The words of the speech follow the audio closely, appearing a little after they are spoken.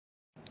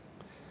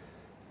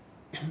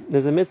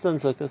There's a mitzvah in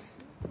Sukkos,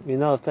 we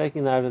know, of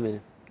taking the Arba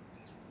Minim.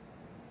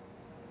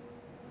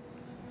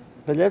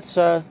 But let's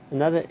show us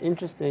another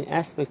interesting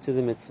aspect to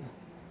the mitzvah,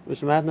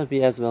 which might not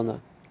be as well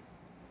known.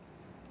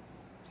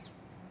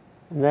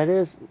 And that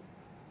is,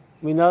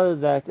 we know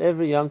that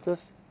every Yom Tov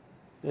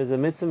there's a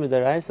mitzvah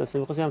midaraisa of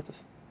Simchas Yom Tov.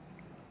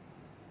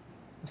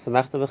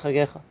 Samachta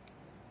v'chagecha.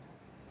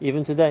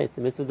 Even today, it's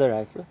a mitzvah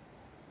daraisa.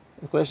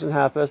 The question is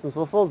how a person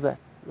fulfills that,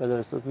 whether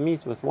it's with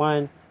meat, with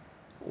wine,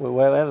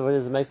 whatever it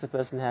is that makes a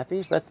person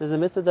happy. But there's a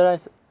mitzvah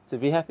daraisa to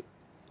be happy,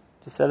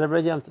 to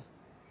celebrate Yom Tov.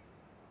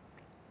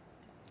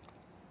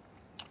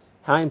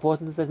 How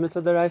important is that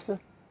mitzvah daraisa?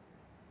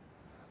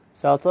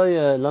 So I'll tell you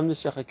a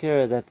lamdish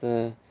shachakira that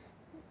the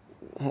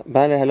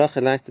Baalei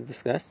Halacha like to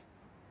discuss,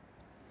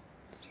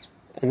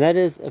 and that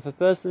is if a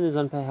person is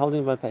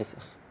holding by Pesach,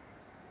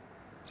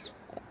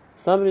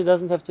 somebody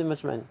doesn't have too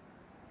much money,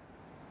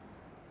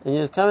 and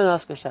you come and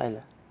ask a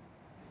shayla.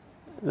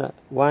 No,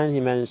 wine he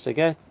managed to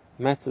get,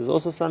 matzahs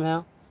also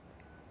somehow,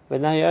 but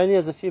now he only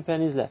has a few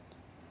pennies left,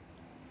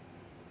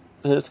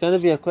 and it's going to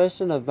be a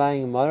question of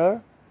buying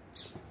maror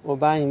or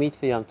buying meat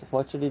for Yom Tov.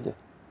 What should he do?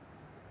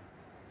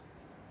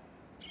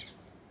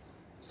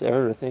 So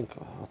everyone will think,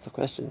 what's the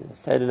question?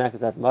 Say the nak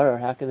is that maror,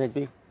 how can that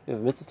be? You have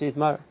a mitzvah to eat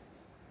maror.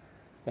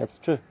 That's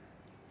true.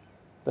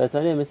 But it's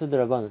only a mitzvah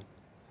d'Rabbanan.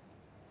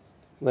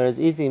 Whereas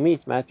eating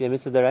meat might be a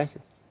mitzvah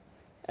d'Oraisa.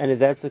 And if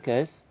that's the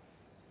case,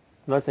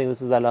 I'm not saying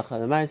this is the halacha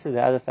of the ma'aseh,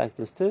 there are other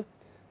factors too,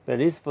 but at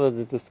least for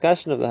the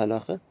discussion of the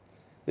halacha,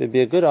 it would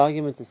be a good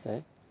argument to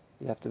say,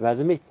 you have to buy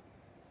the meat.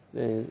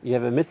 You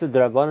have a mitzvah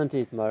d'Rabbanan to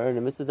eat maror and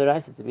a mitzvah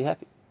d'Oraisa to be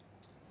happy.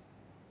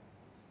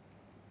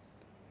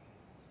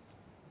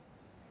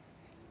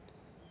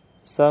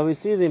 So we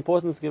see the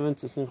importance given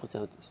to Simchas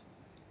Yom Tov.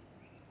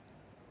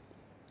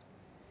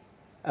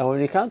 And when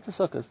we come to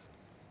Sukkos,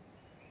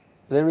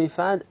 then we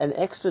find an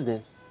extra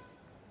din,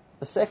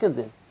 a second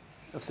din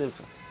of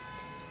simcha.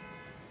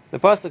 The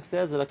pasuk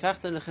says,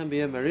 "V'lakachtem lechem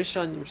b'yom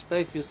harishon," you should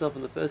take for yourself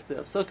on the first day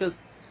of Sukkos,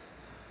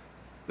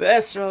 the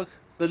esrog,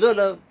 the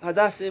lulav,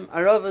 hadasim,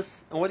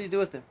 aravas, and what do you do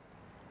with them?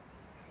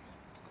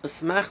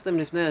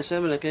 V'smachtem lifnei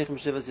Hashem elekeichem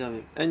shivas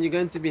yomim, and you're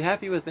going to be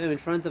happy with them in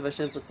front of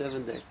Hashem for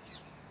 7 days.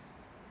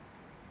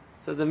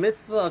 So the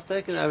mitzvah of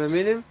taking Arba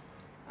Minim,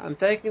 I'm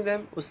taking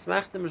them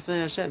usmachtem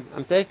lifnei Hashem.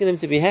 I'm taking them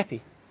to be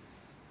happy.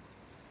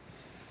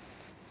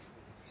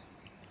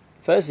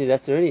 Firstly,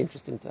 that's really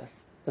interesting to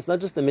us. It's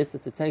not just a mitzvah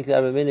to take the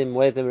Arba Minim,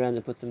 wave them around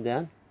and put them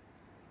down.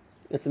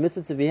 It's a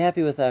mitzvah to be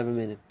happy with the Arba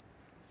Minim.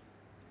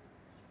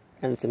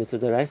 And it's a mitzvah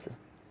d'oraisa.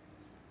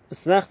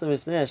 Usmachtem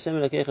lifnei Hashem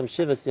elekeichem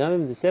shivas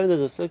yomim. The 7 days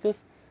of Sukkot,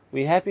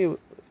 we're happy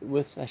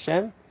with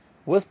Hashem,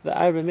 with the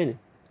Arba Minim.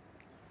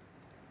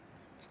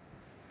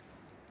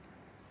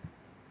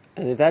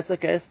 And if that's the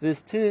case,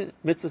 there's 2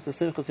 mitzvahs of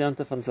Simchas Yom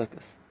Tov on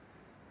Sukkos.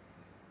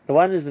 The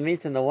one is the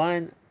meat and the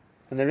wine,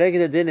 and the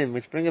regular dinim,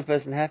 which bring a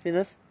person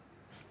happiness,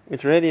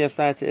 which really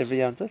apply to every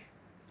Yom Tov.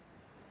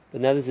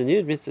 But now there's a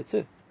new mitzvah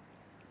too.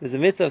 There's a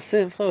mitzvah of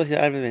simcha with your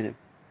Arba Minim.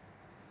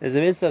 There's a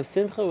mitzvah of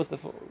simcha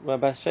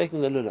by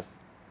shaking the lulav.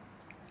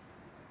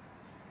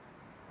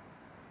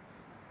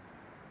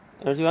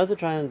 And what you want to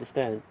try and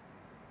understand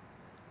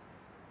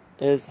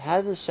is,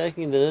 how does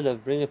shaking the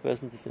lulav bring a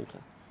person to simcha?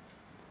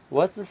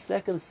 What's the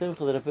second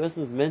simcha that a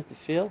person is meant to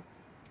feel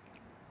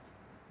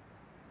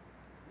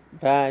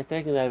by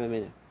taking the Arba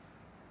Minim?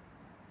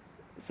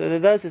 So there are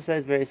those who say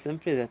it very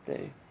simply, that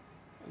they,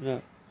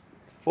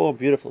 4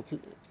 beautiful,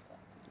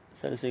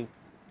 so to speak,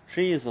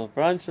 trees or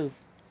branches,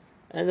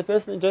 and the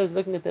person enjoys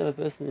looking at them, the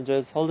person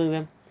enjoys holding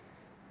them.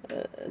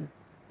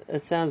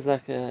 It sounds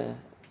like something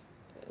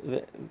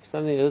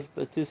a little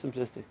bit too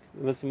simplistic.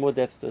 There must be more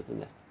depth to it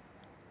than that.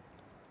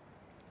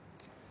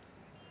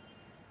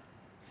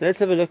 So let's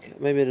have a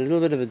look, maybe at a little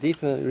bit of a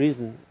deeper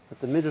reason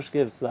that the Midrash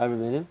gives to the Arba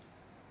Minim,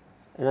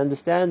 and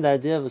understand the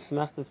idea of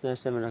Usmachtem Pnei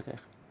Hashem Elokeich.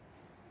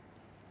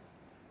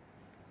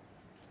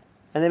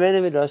 And there are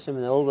many Midrashim,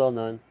 and they're all well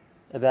known,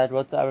 about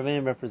what the Arba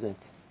Minim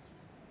represents.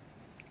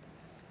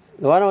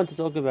 The one I want to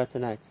talk about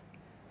tonight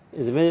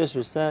is a Midrash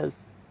which says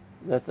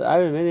that the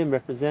Arba Minim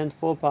represent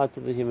 4 parts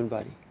of the human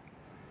body.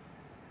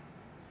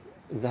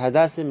 The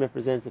Hadasim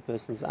represents a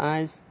person's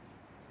eyes,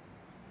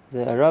 the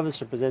Aravas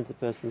represents a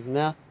person's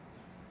mouth,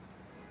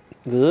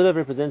 the Lulav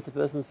represents a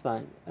person's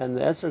spine, and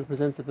the Esrog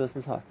represents a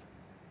person's heart.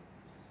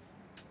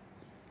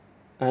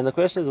 And the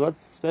question is, what's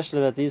special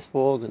about these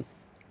 4 organs?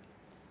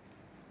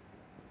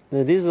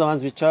 Now, these are the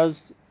ones we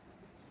chose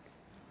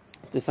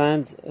to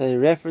find a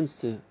reference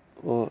to,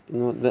 or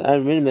the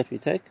Arba Minim that we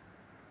take.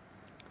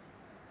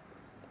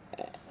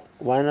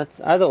 Why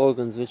not other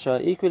organs which are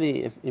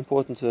equally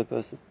important to a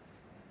person?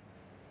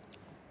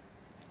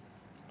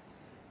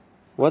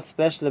 What's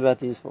special about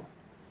these 4?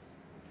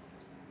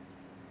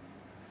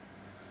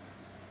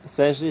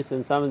 Especially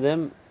since some of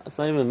them, it's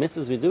not even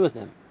mitzvahs we do with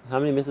them. How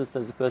many mitzvahs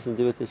does a person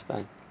do with his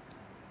spine?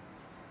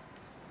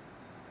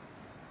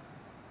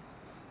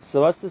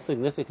 So what's the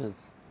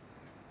significance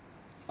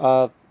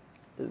of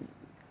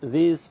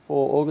these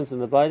 4 organs in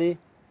the body,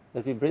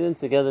 that we bring them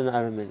together in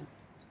Arba Minim?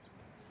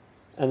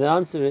 And the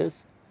answer is,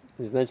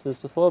 We've mentioned this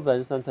before, but I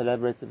just want to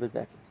elaborate a bit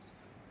better.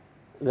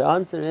 The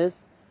answer is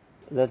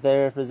that they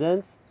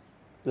represent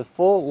the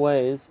four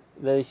ways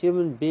that a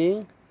human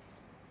being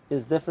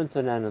is different to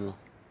an animal.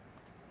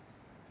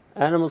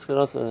 Animals can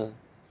also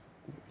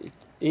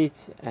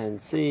eat and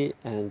see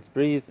and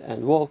breathe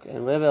and walk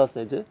and whatever else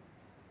they do.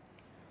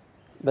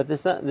 But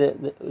there's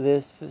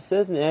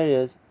certain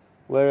areas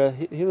where a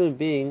human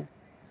being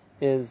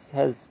is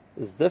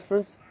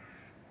different,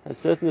 has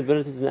certain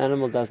abilities an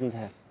animal doesn't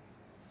have.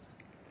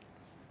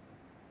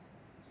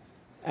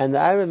 And the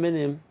Ira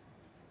Minim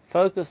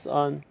focus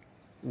on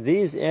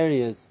these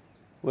areas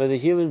where the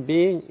human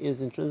being is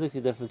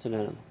intrinsically different to an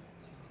animal.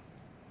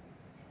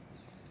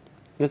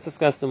 Let's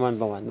discuss them one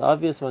by one. The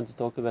obvious one to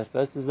talk about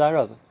first is the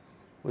arava,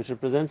 which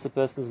represents a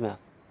person's mouth.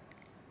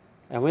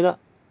 And we know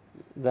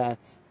that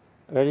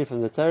already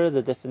from the Torah,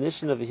 the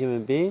definition of a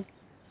human being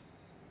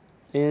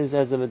is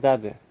as a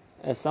medaber,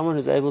 as someone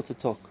who's able to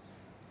talk.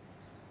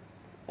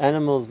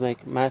 Animals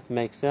might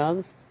make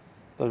sounds,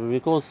 but what we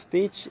call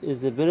speech is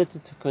the ability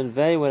to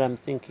convey what I'm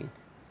thinking,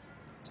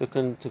 to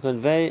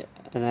convey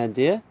an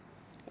idea,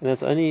 and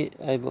that's only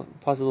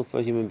possible for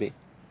a human being.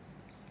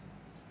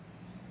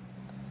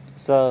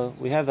 So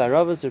we have the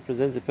aravas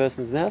represent the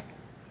person's mouth,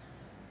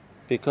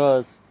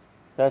 because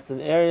that's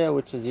an area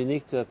which is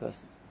unique to a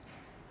person.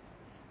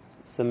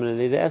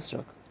 Similarly, the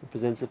esrog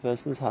represents a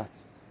person's heart.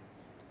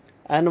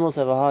 Animals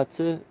have a heart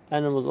too.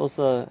 Animals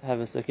also have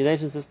a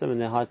circulation system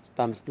and their heart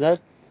pumps blood.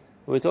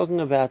 When we're talking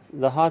about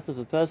the heart of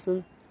a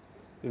person,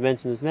 we've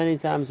mentioned this many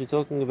times, we're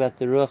talking about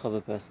the ruach of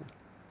a person.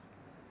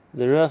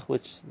 The ruach,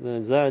 which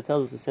the Zohar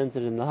tells us is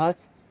centered in the heart.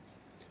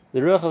 The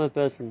ruach of a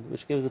person,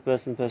 which gives a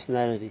person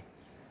personality,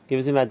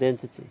 gives him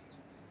identity,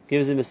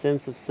 gives him a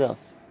sense of self,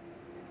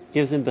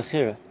 gives him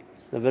bechira,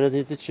 the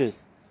ability to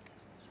choose.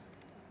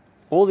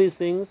 All these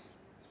things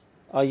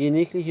are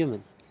uniquely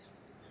human.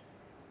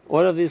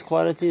 All of these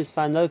qualities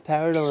find no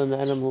parallel in the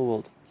animal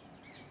world.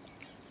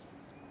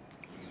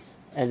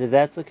 And if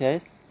that's the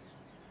case,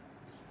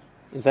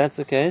 so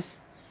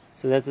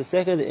that's the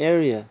second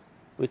area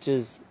which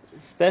is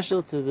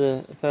special to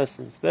the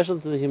person, special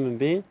to the human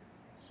being,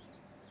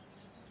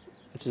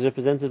 which is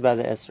represented by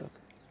the esrog.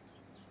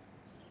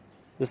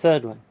 The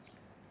third one,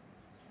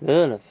 the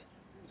ulaf,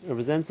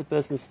 represents the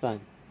person's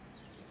spine.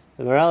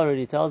 The Maral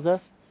already tells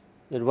us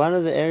that one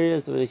of the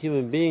areas where a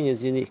human being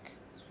is unique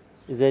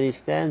is that he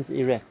stands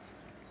erect.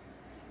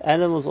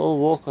 Animals all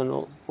walk on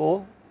all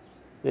four,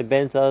 they're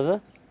bent over.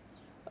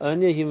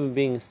 Only a human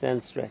being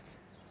stands straight.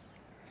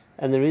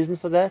 And the reason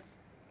for that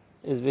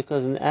is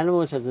because an animal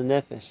which has a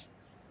nefesh,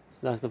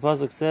 it's like the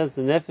pasuk says,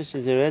 the nefesh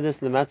is yeredes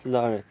lematz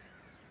la'aretz.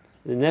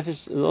 The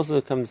nefesh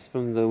also comes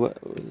from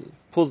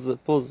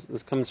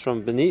comes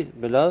from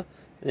below,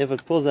 and therefore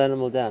it pulls the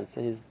animal down,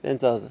 so he's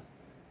bent over.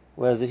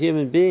 Whereas a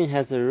human being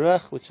has a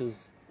ruach which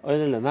is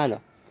oile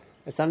lamala.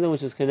 It's something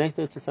which is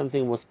connected to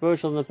something more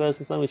spiritual in the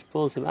person, something which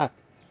pulls him up.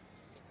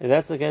 If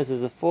that's the case,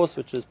 there's a force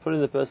which is pulling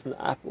the person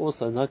up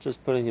also, not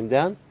just pulling him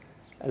down,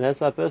 and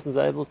that's why a person is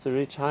able to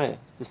reach higher,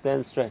 to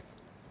stand straight.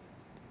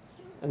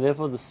 And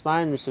therefore the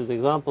spine, which is the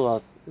example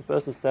of the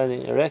person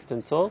standing erect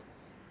and tall,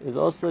 is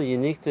also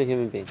unique to a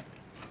human being.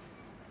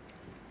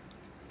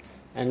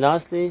 And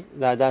lastly,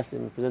 the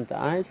adasim represent the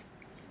eyes.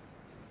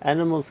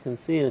 Animals can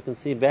see and can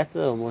see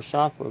better or more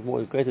sharp or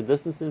more greater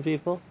distance than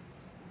people,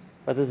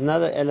 but there's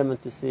another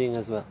element to seeing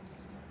as well.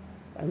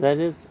 And that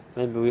is,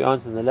 maybe we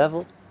aren't on the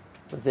level,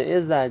 but there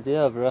is the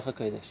idea of Ruach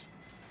HaKodesh.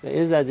 There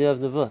is the idea of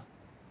Nevuah.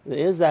 There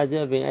is the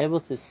idea of being able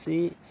to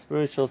see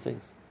spiritual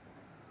things,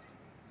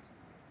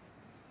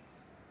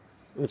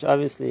 which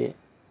obviously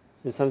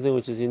is something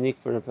which is unique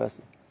for a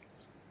person.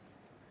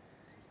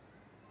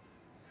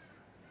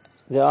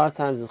 There are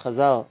times in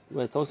Chazal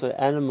where it talks about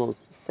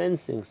animals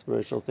sensing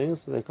spiritual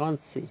things, but they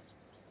can't see.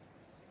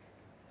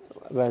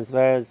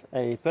 Whereas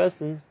a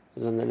person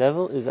who's on the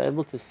level is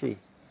able to see.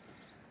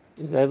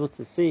 Is able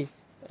to see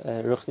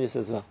Ruchnius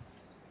as well.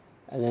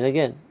 And then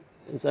again,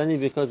 it's only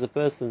because a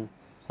person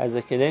has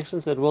a connection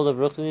to the world of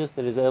Ruchnius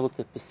that is able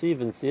to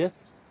perceive and see it,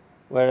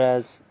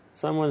 whereas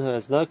someone who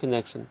has no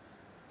connection,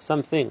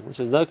 something which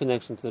has no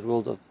connection to the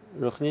world of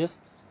Ruchnius,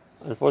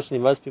 unfortunately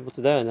most people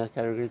today are in that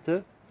category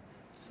too,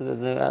 so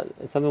that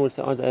it's something which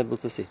they aren't able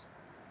to see.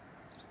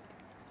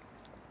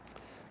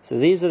 So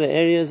these are the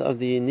areas of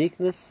the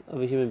uniqueness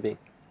of a human being.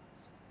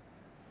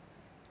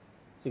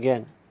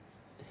 Again,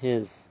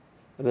 his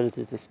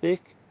ability to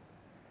speak,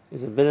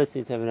 his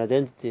ability to have an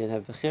identity and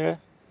have bechira,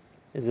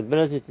 his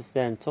ability to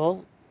stand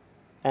tall,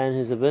 and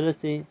his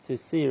ability to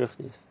see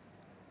ruchnius.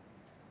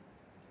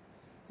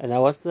 And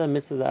now what's the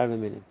mitzvah of the Arba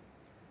Minim?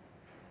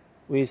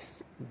 We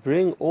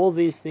bring all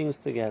these things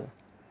together.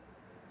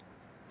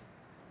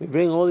 We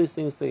bring all these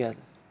things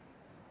together.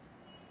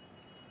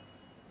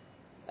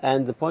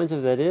 And the point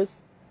of that is,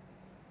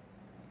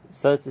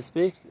 so to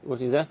speak,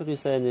 what exactly we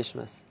say in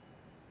Nishmas.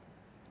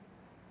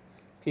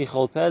 Ki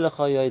chol peh lecha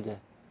yoideh,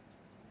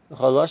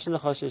 v'chol loshen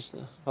lecha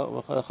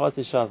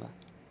tishava,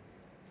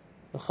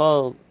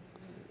 v'chol,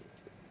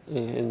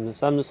 in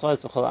some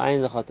nuschos, v'chol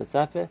ayin lecha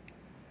tetzapeh,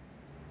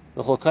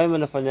 v'chol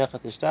koyma lefanecha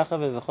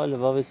tishtachave, v'chol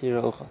levavis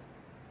yiraucha.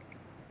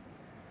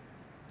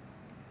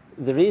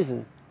 the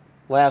reason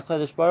why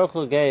HaKadosh Baruch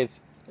Hu gave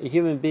a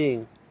human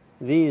being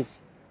these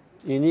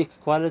unique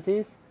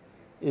qualities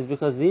is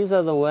because these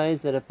are the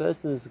ways that a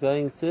person is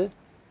going to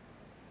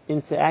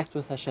interact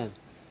with Hashem.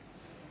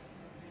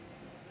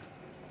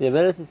 The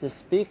ability to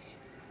speak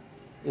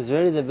is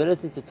really the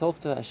ability to talk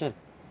to Hashem.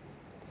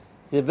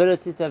 The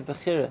ability to have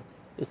bechira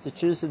is to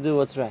choose to do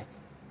what's right.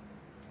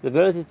 The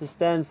ability to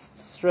stand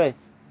straight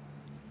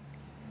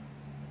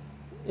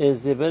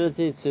is the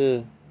ability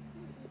to,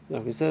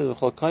 like we said,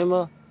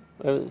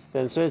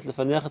 stand straight,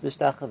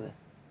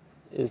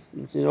 is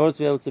in order to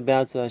be able to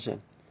bow to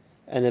Hashem.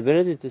 And the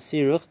ability to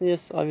see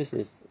ruchnius,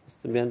 obviously, is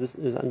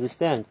to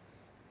understand,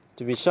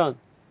 to be shown,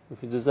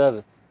 if we deserve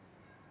it,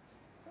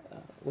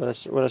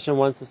 what Hashem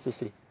wants us to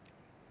see.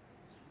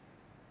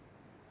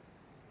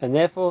 And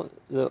therefore,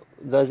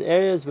 those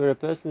areas where a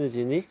person is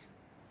unique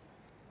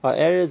are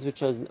areas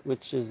which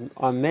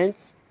are meant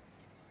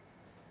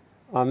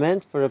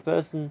for a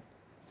person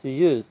to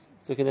use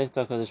to connect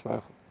to HaKadosh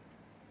Baruch Hu.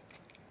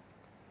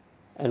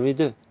 And we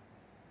do.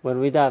 When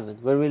we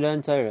daven, when we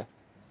learn Torah,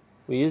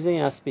 we're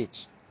using our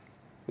speech.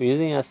 We're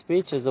using our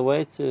speech as a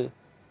way to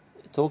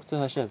talk to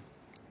Hashem.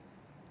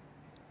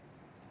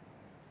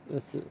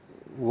 It's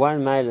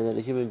one mile that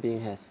a human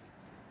being has.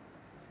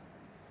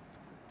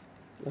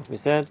 Like we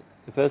said,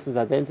 a person's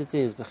identity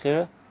is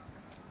bechira,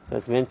 so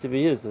it's meant to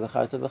be used. If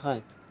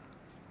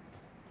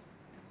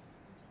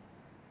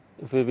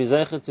we be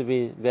zeicher to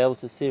be able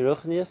to see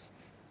ruchnius,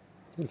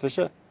 then for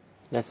sure,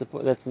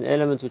 that's an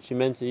element which you're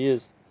meant to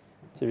use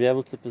to be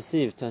able to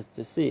perceive,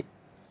 to see,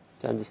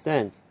 to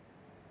understand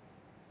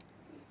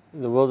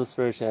the world of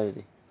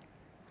spirituality.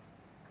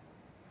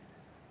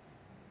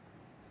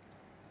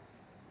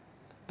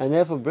 And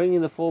therefore,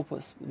 bringing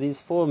these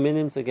four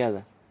minim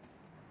together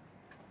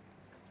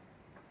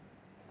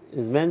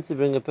is meant to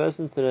bring a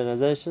person to the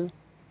realization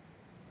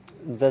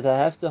that I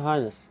have to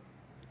harness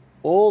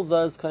all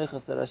those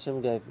koichos that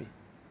Hashem gave me,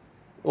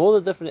 all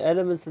the different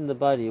elements in the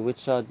body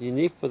which are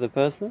unique for the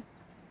person.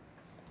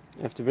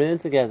 I have to bring them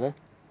together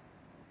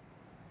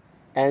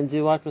and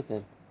do what with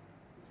them?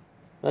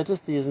 Not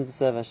just to use them to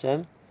serve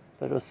Hashem,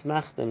 but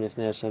usmach them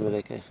lifnei Hashem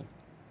Elokeichem,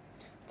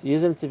 to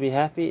use them to be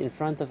happy in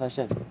front of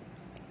Hashem.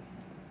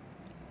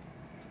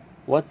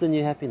 What's the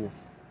new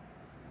happiness?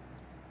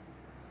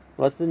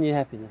 What's the new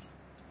happiness?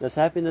 This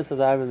happiness of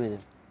the Arba Minim.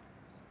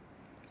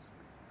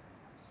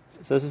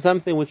 So this is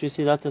something which we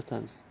see lots of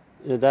times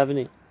in the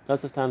davening,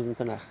 lots of times in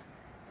Tanakh.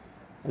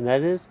 And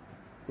that is,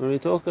 when we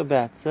talk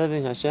about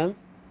serving Hashem,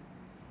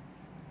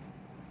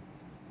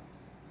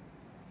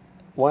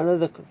 one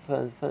of the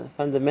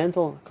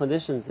fundamental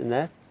conditions in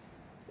that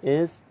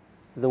is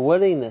the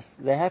willingness,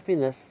 the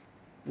happiness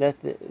that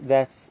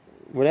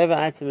whatever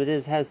item it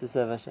is has to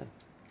serve Hashem.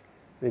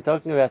 We're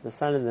talking about the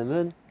sun and the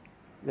moon.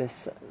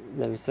 Let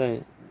me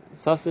say,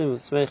 Sasim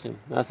Smechim,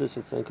 Nasis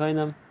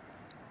Koinam.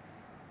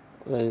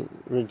 They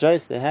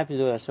rejoice, they're happy to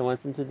do what Hashem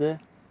wants them to do.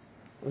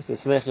 We say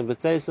Smechim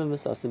B'Tzeisim,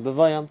 Sasim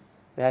B'Voyam.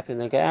 They're happy when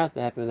they go out,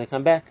 they're happy when they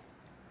come back.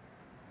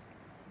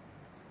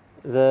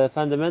 The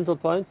fundamental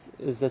point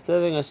is that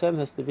serving Hashem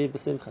has to be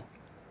b'simcha.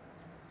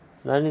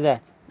 Not only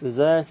that, the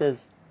Zohar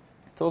says,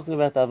 talking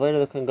about the avodah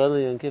of the Kohen Gadol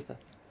Yom Kippur,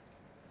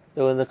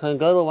 that when the Kohen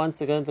Gadol wants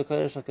to go into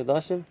Kodesh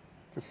HaKadoshim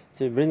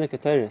to bring the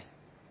Keteris,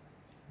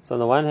 so on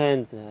the one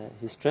hand,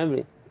 he's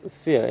trembling with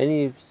fear.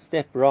 Any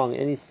step wrong,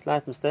 any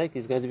slight mistake,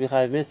 he's going to be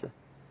chayav misa.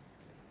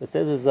 It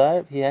says the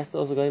Zohar, he has to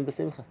also go in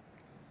b'simcha,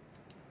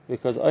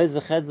 because oiz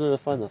v'ched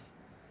v'lefanov.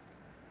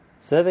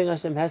 Serving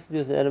Hashem has to be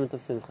with the element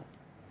of simcha.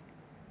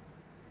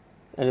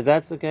 And if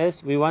that's the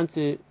case, we want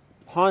to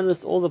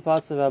harness all the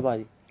parts of our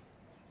body.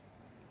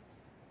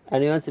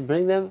 And we want to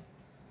bring them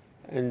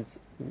and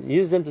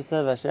use them to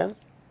serve Hashem.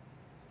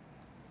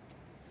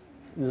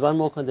 There's one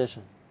more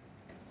condition.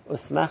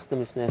 That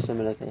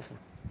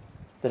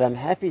I'm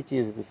happy to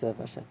use it to serve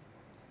Hashem.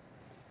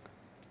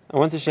 I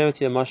want to share with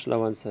you a mashal I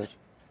once heard.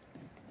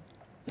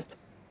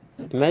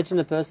 Imagine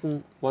a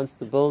person wants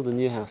to build a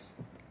new house.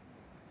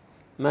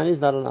 Money is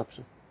not an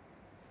option.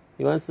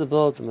 He wants to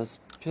build the most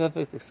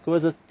perfect,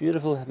 exquisite,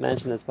 beautiful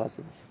mansion that's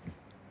possible.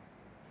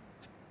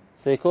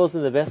 So he calls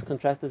in the best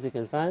contractors he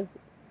can find,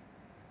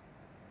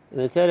 and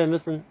they tell him,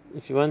 listen,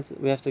 if you want,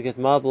 we have to get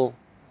marble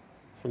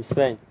from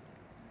Spain.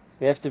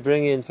 We have to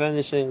bring in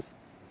furnishings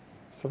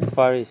from the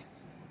Far East.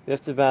 We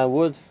have to buy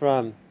wood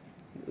from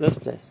this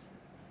place,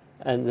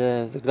 and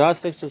the glass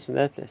fixtures from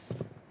that place.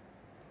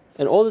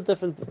 And all the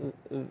different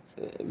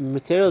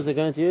materials they're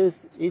going to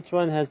use, each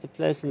one has the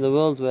place in the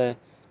world where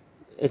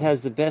it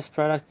has the best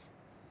products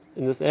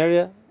in this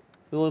area.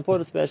 We will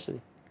import it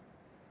specially.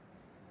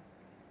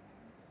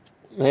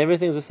 And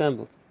everything's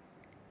assembled.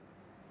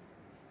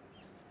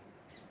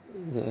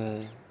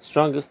 The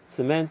strongest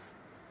cement,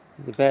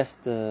 the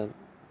best, so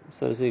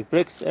to speak,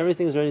 bricks,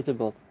 everything's ready to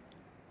build.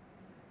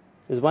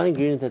 There's one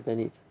ingredient that they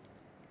need,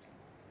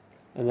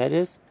 and that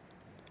is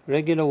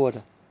regular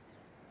water.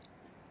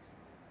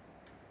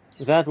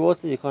 Without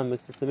water, you can't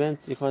mix the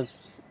cement.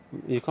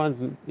 You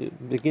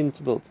can't begin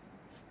to build.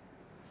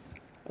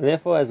 And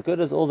therefore, as good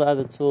as all the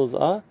other tools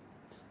are,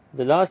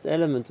 the last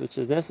element which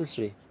is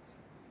necessary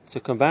to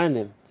combine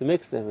them, to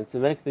mix them, and to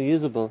make them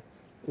usable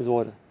is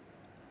water.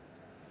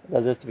 It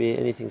doesn't have to be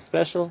anything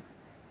special.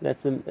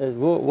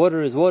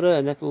 Water is water,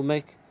 and that will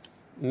make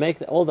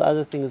all the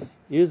other things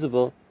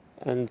usable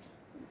and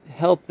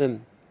help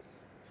them,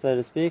 so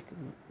to speak,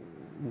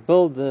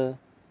 build the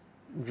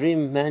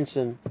dream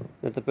mansion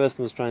that the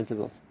person was trying to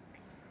build.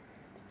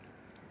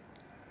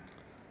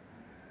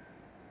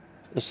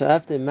 The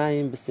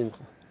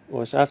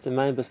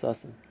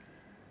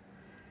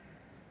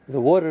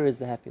water is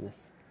the happiness.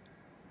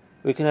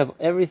 We can have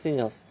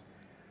everything else.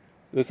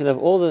 We can have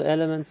all the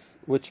elements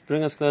which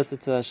bring us closer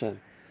to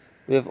Hashem.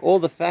 We have all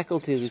the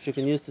faculties which we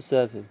can use to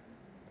serve Him.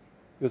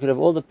 We could have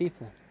all the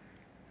people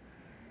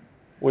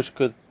which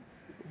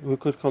we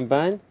could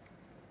combine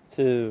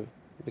to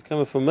become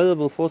a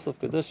formidable force of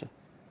Kedusha.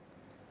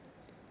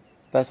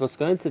 But what's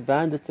going to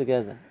bind it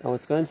together and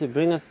what's going to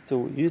bring us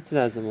to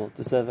utilize them all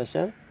to serve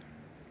Hashem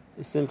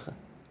is simcha.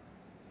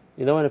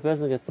 You know, when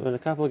a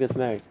couple gets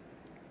married,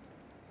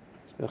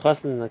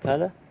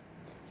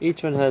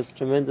 each one has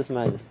tremendous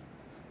midas.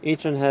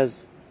 Each one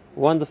has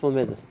wonderful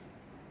midas,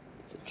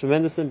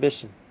 tremendous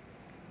ambition.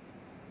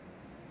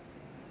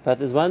 But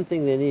there's one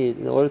thing they need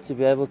in order to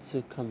be able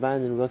to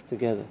combine and work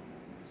together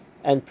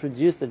and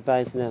produce that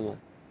bayis ne'eman,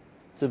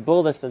 to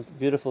build that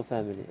beautiful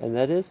family, and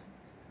that is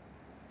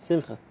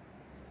simcha.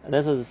 And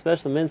that was a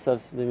special mitzvah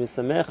of the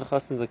misamech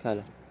chassan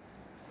v'kala,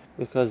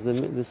 because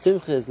the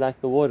simcha is like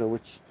the water,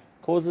 which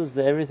causes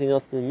everything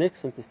else to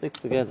mix and to stick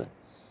together,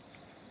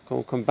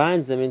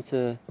 combines them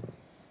into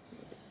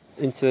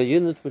a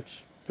unit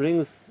which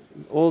brings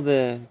all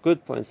their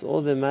good points,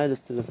 all their midas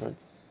to the front.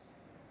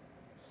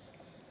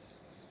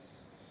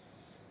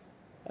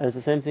 And it's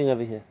the same thing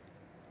over here.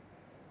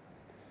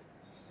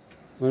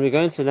 When we're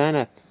going to line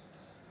up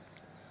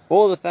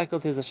all the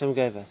faculties Hashem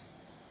gave us,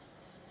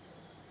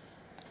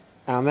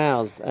 our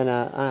mouths and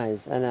our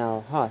eyes and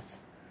our heart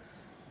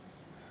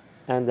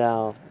and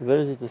our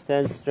ability to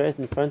stand straight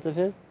in front of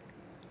Him,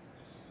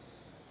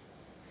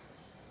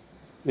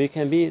 we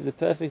can be the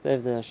perfect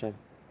Evdei Hashem.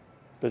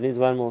 But it needs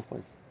one more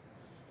point.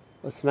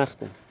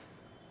 That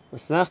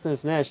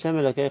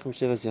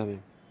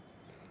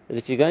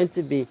if you're going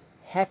to be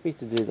happy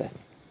to do that,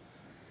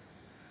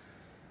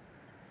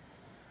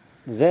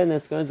 then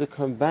it's going to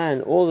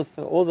combine all the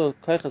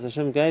koichas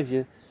Hashem gave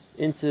you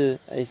into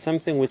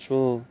something which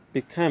will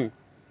become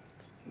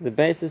the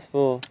basis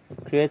for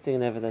creating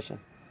an Eved Hashem.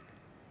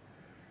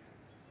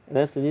 And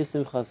that's the new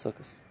simcha of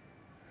Sukkos.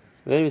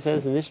 Whenever we say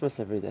this in Nishmas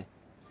every day.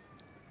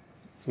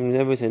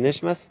 Whenever we say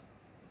Nishmas,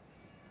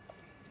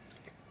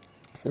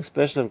 it's an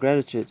expression of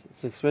gratitude,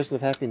 it's an expression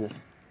of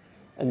happiness.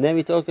 And then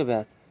we talk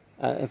about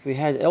if we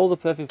had all the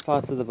perfect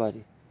parts of the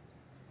body.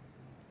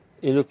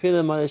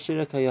 Ilupila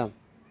malashira kayam.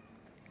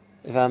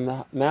 If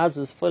our mouths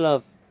was full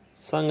of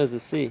song as the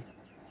sea,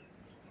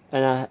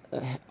 and our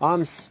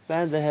arms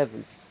spanned the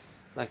heavens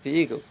like the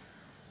eagles,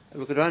 and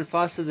we could run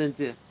faster than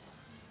deer,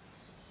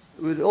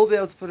 we would all be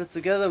able to put it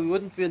together. We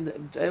wouldn't be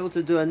able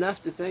to do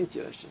enough to thank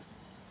you, Hashem.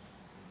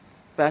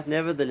 But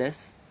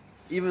nevertheless,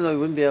 even though we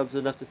wouldn't be able to do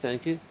enough to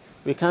thank you,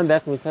 we come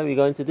back and we say we're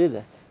going to do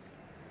that.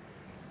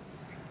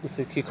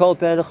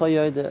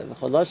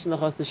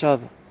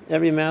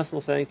 Every mouth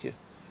will thank you.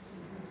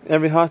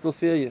 Every heart will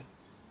feel you.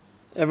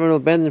 Everyone will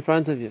bend in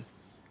front of you.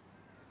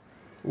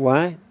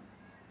 Why?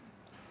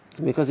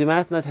 Because we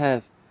might not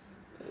have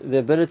the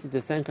ability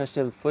to thank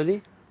Hashem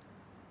fully,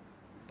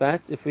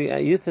 but if we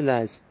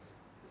utilize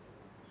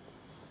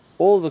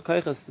all the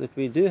koichas that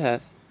we do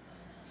have,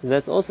 so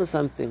that's also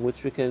something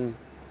which we can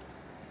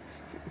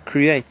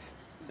create.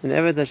 And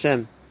Eved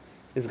Hashem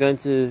is going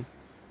to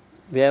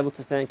be able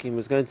to thank Him,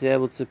 is going to be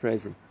able to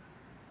praise Him.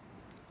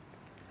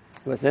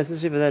 What's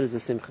necessary for that is the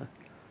simcha.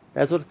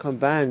 That's what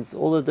combines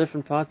all the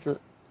different parts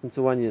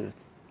into one unit.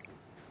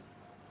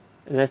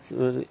 And that's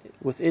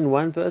within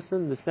one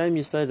person. The same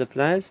yesod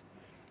applies.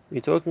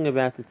 We're talking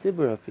about the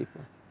tzibur of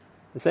people.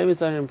 The same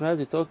yesod applies.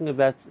 We're talking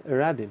about a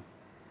rabbim.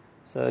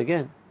 So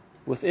again,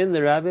 within the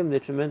rabbim, there are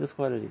tremendous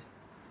qualities.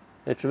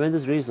 There are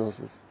tremendous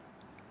resources.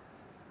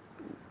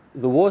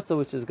 The water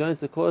which is going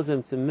to cause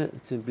them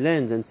to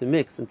blend and to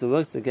mix and to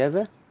work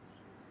together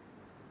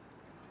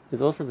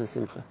is also the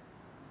simcha.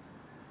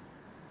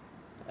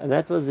 And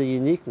that was the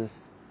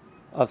uniqueness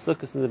of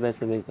Sukkos in the Beis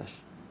HaMikdash.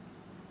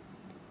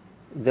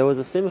 There was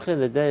a simcha in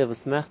the day of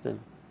Usmachtim,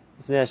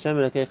 B'fnei Hashem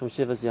Elokeichem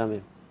Shivas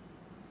Yamim,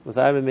 with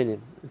Arba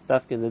Minim. It's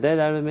in the day of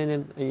Arba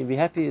Minim, and you'll be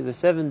happy the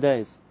 7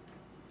 days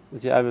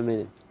with your Arba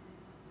Minim.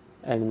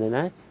 And in the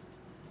night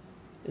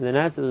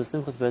there was a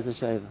simcha Beis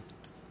HaShoeva.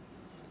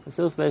 The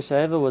simcha Beis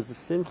HaShoeva was the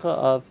simcha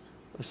of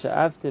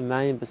Usha'avtim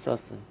Mayim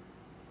B'Sasan,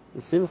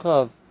 the simcha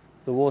of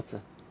the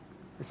water,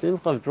 the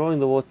simcha of drawing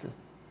the water.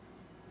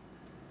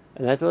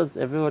 And that was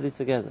everybody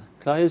together.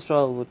 Klal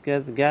Yisrael would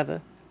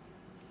gather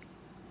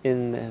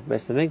in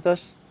Beis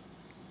HaMikdash,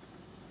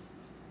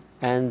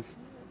 and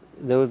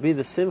there would be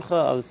the simcha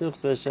of the simcha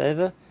Beis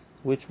HaShoeva,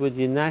 which would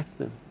unite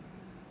them.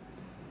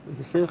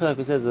 The simcha, like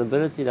we said, is the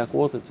ability, like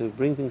water, to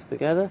bring things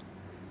together.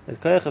 The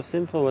koyach of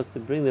simcha was to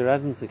bring the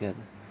rabbim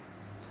together.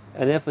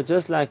 And therefore,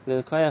 just like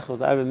the koyach of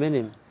the Arba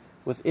Minim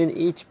within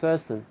each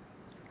person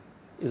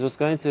is what's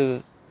going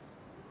to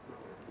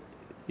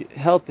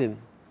help him,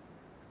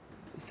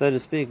 so to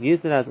speak,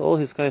 utilize all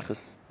his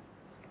koiches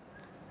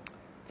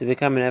to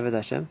become an Eved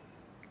Hashem.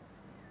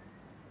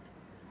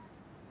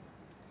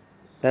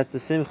 That's the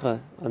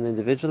simcha on the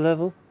individual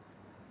level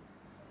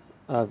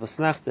of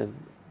Vasmachtem,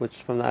 which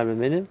from the Arba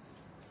Minim.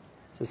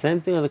 It's the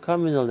same thing on the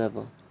communal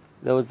level.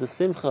 There was the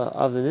simcha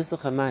of the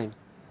Nisuch HaMayim,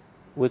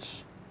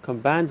 which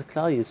combined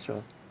Klal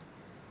Yisrael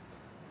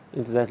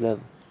into that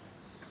level.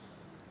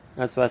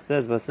 That's why it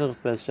says Basimchas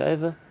Beis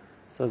Sheva.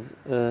 So it's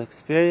an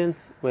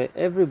experience where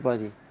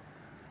everybody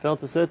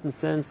felt a certain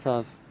sense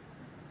of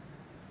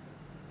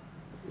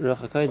Ruach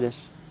HaKodesh,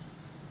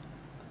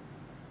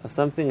 of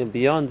something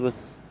beyond what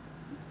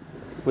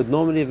would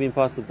normally have been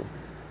possible.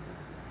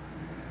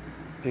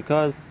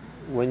 Because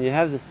when you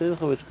have the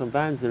simcha which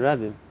combines the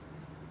rabbim,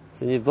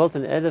 so you've built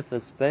an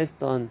edifice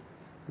based on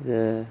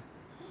the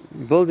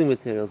building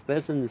materials,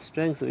 based on the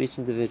strengths of each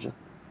individual.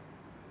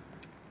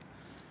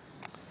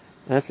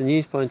 And that's a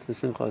new point in the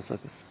simcha of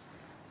Sukkos.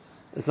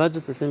 It's not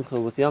just a simcha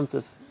with Yom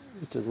Tov,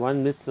 which is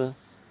one mitzvah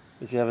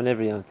which you have on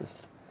every Yom Tov.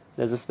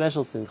 There's a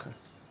special simcha.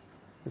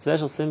 A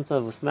special simcha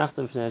of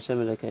V'smachtem P'nei Hashem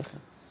Elokeichem.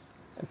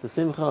 It's a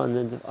simcha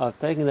of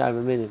taking the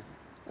Arba Minim,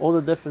 all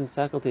the different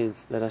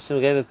faculties that Hashem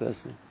gave a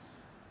person,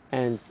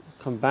 and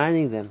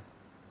combining them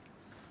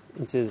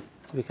to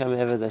become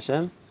Eved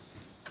Hashem.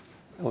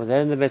 And with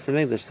that in the Beis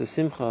HaMikdash, the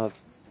simcha of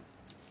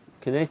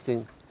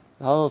connecting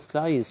the whole of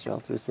Klal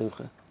Yisrael through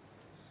simcha,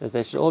 that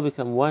they should all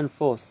become one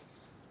force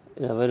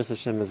in Avodas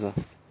Hashem as well.